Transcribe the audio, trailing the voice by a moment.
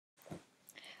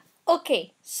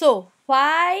Okay, so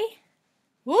why?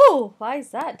 Whoa, why is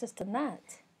that just done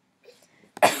that?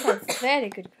 That's a very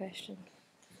good question.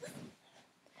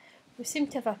 We seem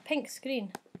to have a pink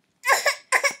screen.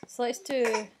 So let's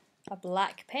do a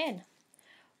black pen.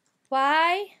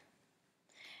 Why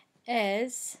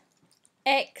is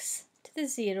x to the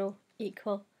 0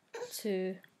 equal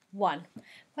to 1?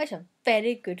 That's a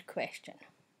very good question.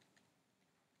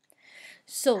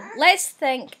 So let's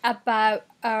think about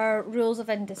our rules of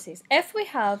indices. If we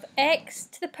have x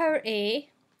to the power a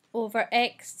over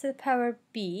x to the power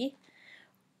b,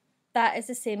 that is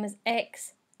the same as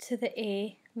x to the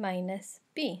a minus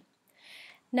b.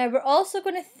 Now we're also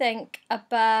going to think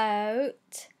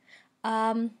about,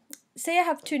 say I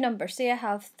have two numbers, say I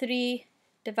have 3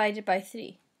 divided by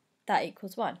 3, that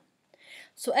equals 1.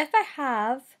 So if I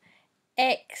have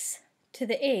x to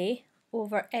the a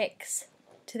over x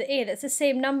to the a, that's the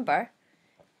same number,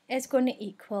 is going to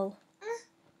equal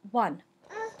 1.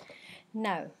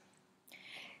 Now,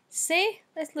 say,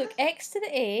 let's look, x to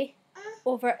the a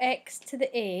over x to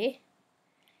the a,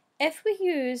 if we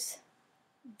use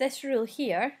this rule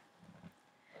here,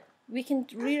 we can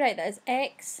rewrite that as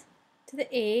x to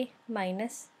the a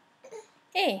minus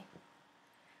a,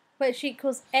 which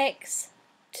equals x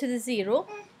to the 0.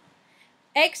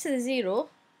 X to the 0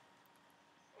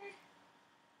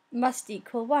 must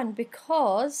equal 1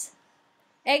 because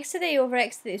x to the a over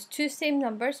x to the a is two same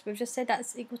numbers. We've just said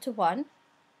that's equal to 1.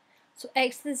 So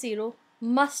x to the 0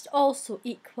 must also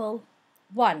equal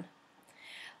 1.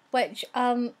 Which,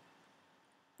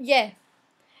 yeah,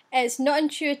 it's not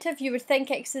intuitive. You would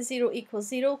think x to the 0 equals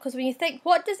 0 because when you think,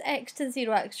 what does x to the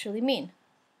 0 actually mean?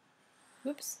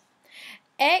 Whoops.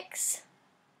 X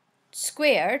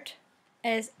squared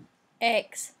is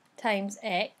x times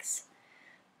x.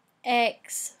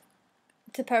 X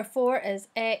to the power 4 is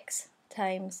x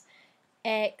times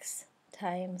x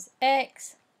times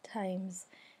x times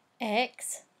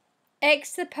x.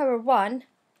 X to the power 1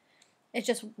 is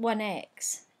just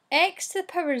 1x. X to the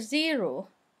power 0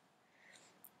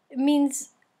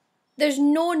 means there's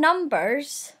no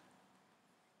numbers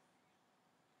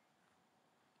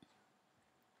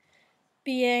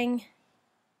being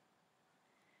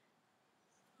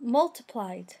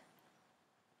multiplied.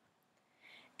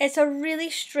 It's a really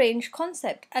strange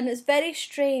concept, and it's very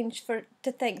strange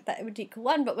to think that it would equal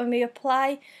 1, but when we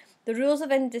apply the rules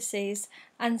of indices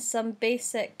and some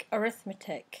basic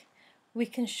arithmetic, we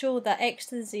can show that x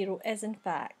to the 0 is in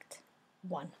fact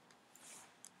 1.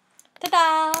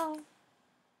 Ta-da!